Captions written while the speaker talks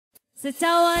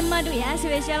SECAWAN Madu ya,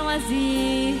 spesial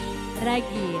masih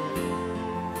Ragil.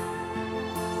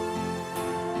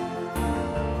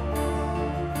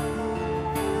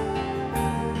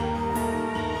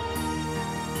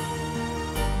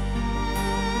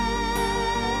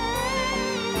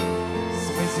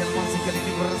 Spesial masih kali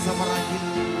ini bersama Ragil.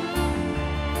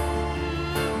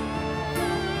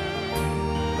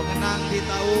 Mengenang di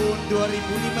tahun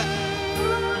 2005.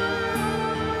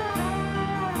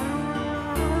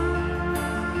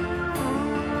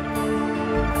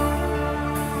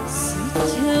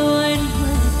 SECAWAN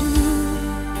madu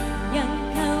yang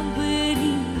kau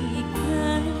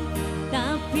berikan,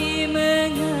 tapi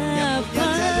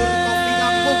mengapa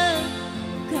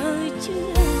kau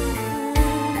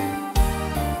curahkan?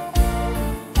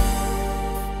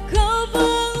 Kau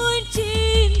bangun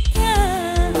cinta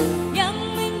yang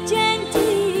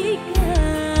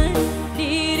menjanjikan,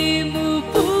 dirimu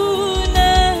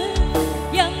pula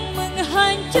yang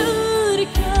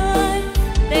menghancurkan.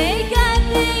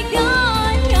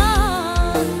 Tega-teganya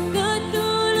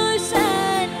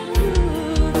ketulusanku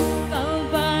kau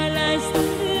balas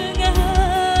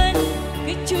dengan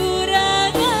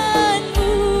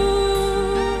kecuranganmu.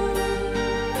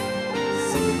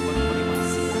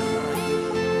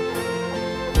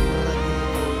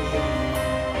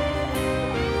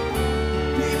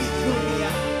 Dewi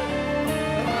Kurnia,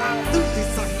 Ratu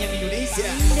Kisahnya Indonesia.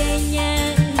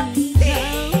 Seandainya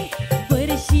engkau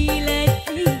bersilat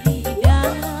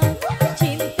lidah,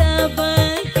 cinta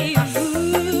bagimu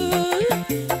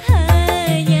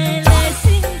hanyalah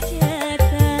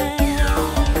senjata.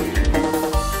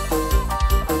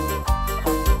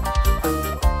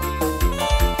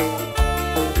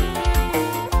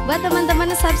 Buat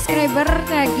teman-teman subscriber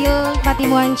Ragil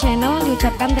Patimuan channel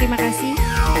diucapkan terima kasih.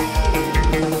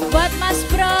 Buat Mas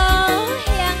Bro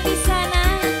yang di sana,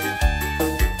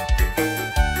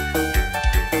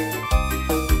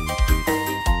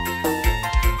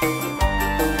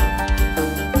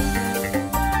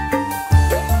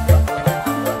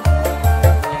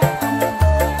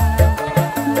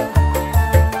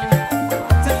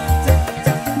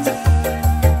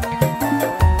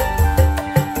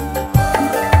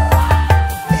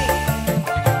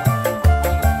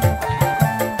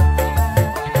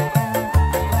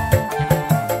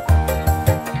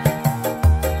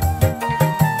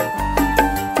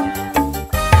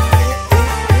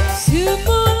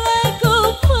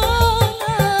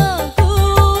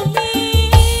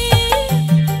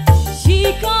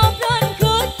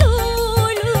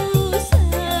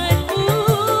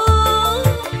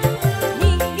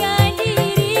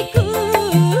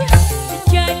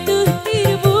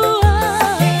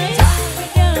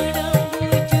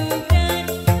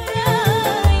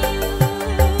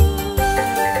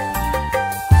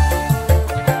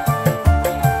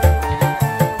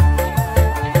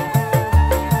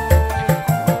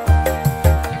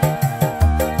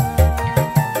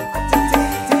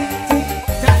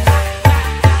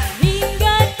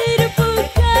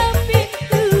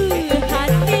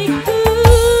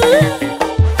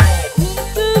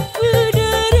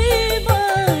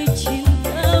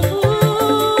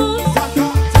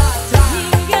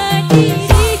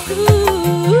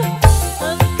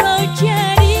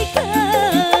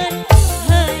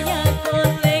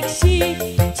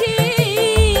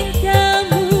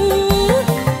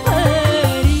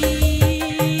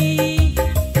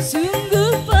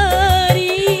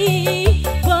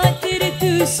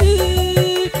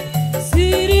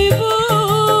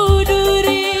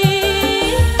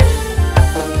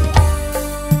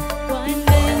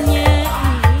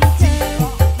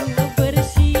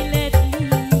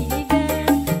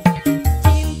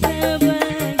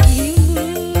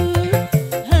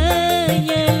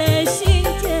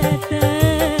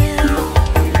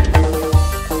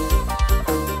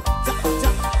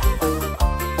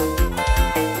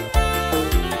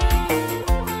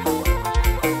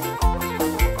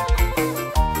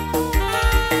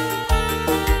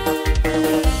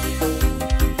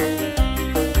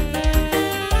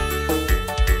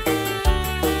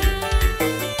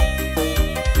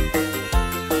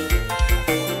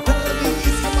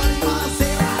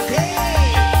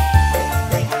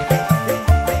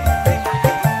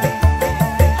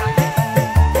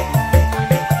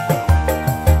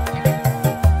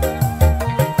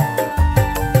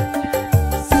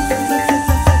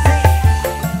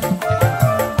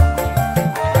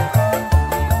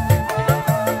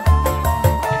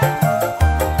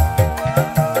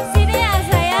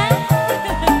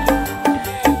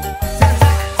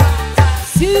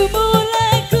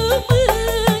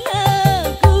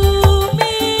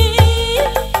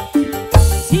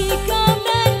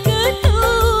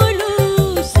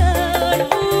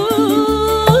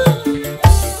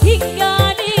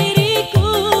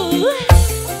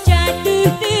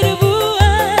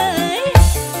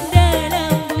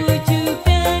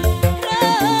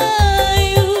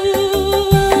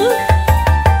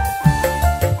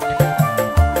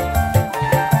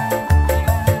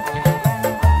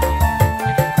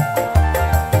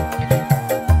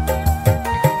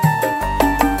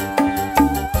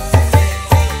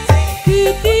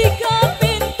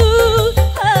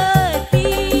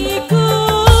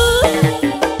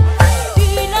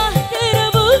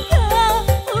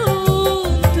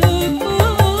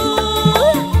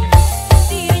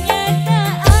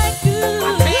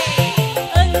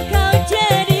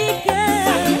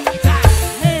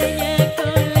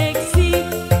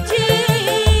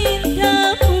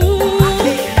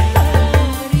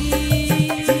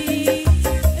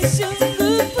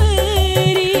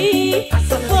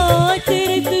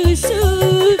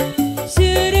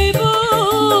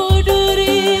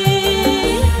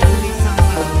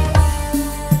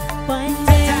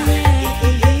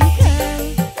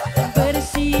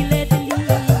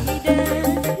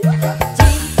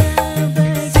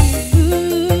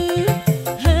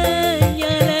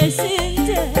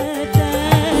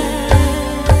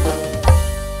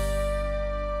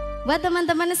 Buat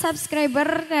teman-teman subscriber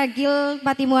Ragil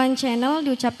Patimuan channel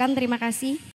diucapkan terima kasih.